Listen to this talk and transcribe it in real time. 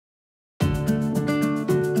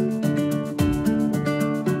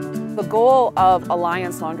goal of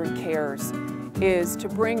Alliance Laundry Cares is to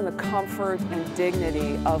bring the comfort and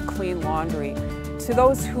dignity of clean laundry to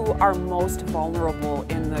those who are most vulnerable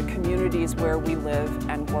in the communities where we live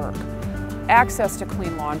and work. Access to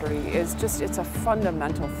clean laundry is it's a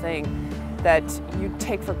fundamental thing that you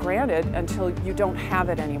take for granted until you don't have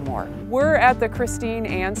it anymore. We're at the Christine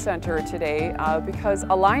Ann Center today because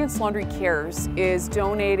Alliance Laundry Cares is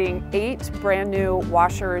donating 8 brand new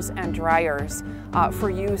washers and dryers for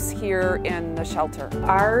use here in the shelter.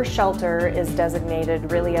 Our shelter is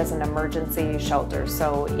designated really as an emergency shelter,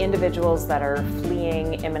 so individuals that are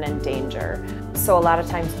fleeing imminent danger. So a lot of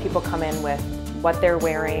times people come in with what they're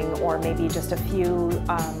wearing or maybe just a few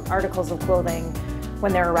articles of clothing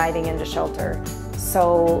when they're arriving into shelter.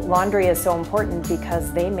 So laundry is so important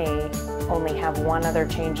because they may only have one other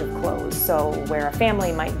change of clothes. So where a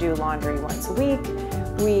family might do laundry once a week,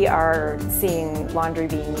 we are seeing laundry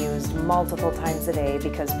being used multiple times a day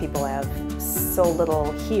because people have so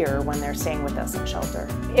little here when they're staying with us in shelter.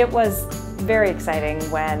 It was very exciting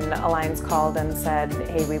when Alliance called and said,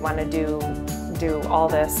 hey, we want to do all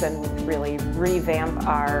this and really revamp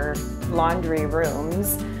our laundry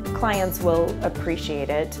rooms. Clients will appreciate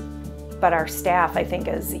it, but our staff, I think,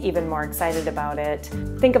 is even more excited about it.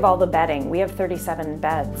 Think of all the bedding. We have 37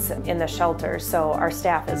 beds in the shelter, so our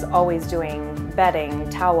staff is always doing bedding,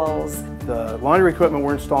 towels. The laundry equipment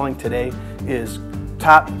we're installing today is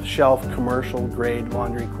top-shelf commercial-grade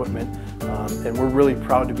laundry equipment, and we're really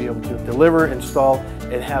proud to be able to deliver, install,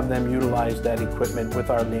 and have them utilize that equipment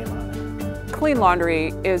with our name on it. Clean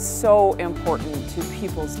laundry is so important to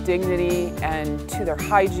people's dignity and to their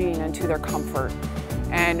hygiene and to their comfort.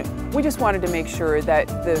 And we just wanted to make sure that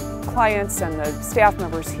the clients and the staff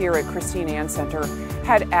members here at Christine Ann Center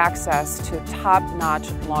had access to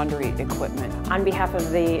top-notch laundry equipment. On behalf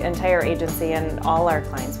of the entire agency and all our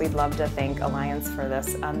clients, we'd love to thank Alliance for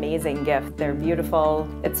this amazing gift. They're beautiful.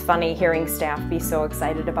 It's funny hearing staff be so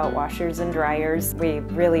excited about washers and dryers. We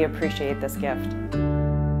really appreciate this gift.